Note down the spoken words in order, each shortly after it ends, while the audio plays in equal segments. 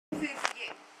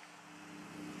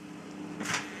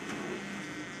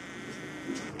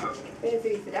Here's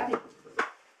food for Daddy.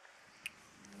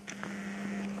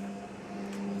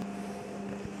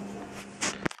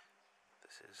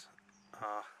 This is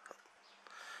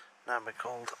now we're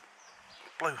called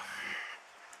Blue.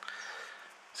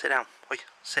 Sit down. Oi,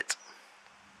 sit.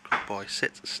 Good boy,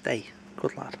 sit, stay.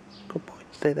 Good lad. Good boy,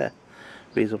 stay there.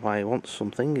 Reason why he wants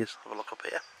something is, have a look up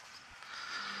here.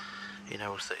 He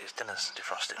knows that his dinner's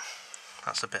defrosting.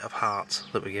 That's a bit of heart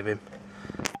that we give him.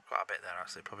 Quite a bit there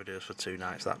actually, probably do us for 2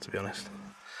 nights that, to be honest.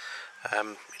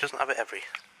 He doesn't have it every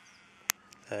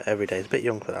day. He's a bit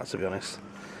young for that, to be honest.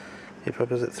 He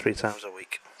probably does it 3 times a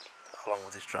week, along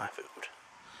with his dry food.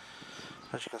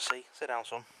 As you can see, sit down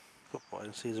son. Good boy,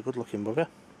 and see he's a good looking bugger.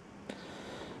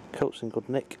 Coat's in good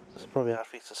nick. It's probably hard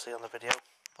for you to see on the video,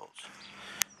 but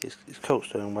his coat's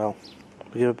doing well.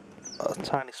 We give him a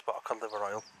tiny spot of cod liver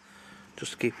oil,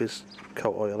 just to keep his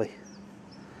coat oily,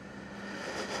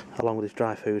 along with his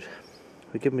dry food.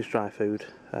 We give him his dry food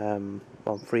on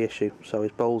free issue, so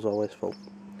his bowl's always full.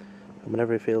 And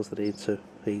whenever he feels the need to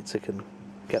eat, he can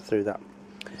get through that.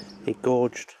 He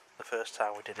gorged the first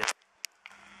time we did it.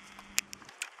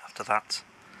 After that,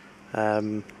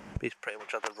 he's pretty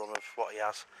much had the run of what he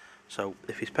has. So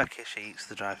if he's peckish, he eats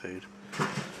the dry food,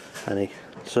 and he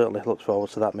certainly looks forward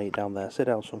to that meat down there. Sit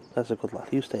down son, there's a good lad.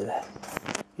 You stay there.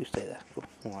 You stay there. Good.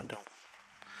 Alright, don't.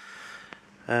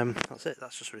 That's it.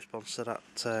 That's just a response to that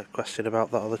question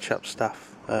about that other chap's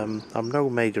staff. I'm no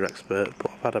major expert,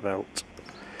 but I've had about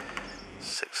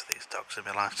 6 of these dogs in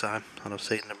my lifetime, and I've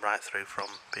seen them right through from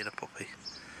being a puppy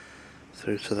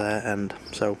through to their end.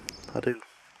 So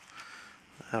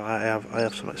I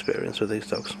have some experience with these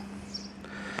dogs.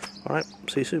 Alright,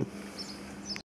 see you soon.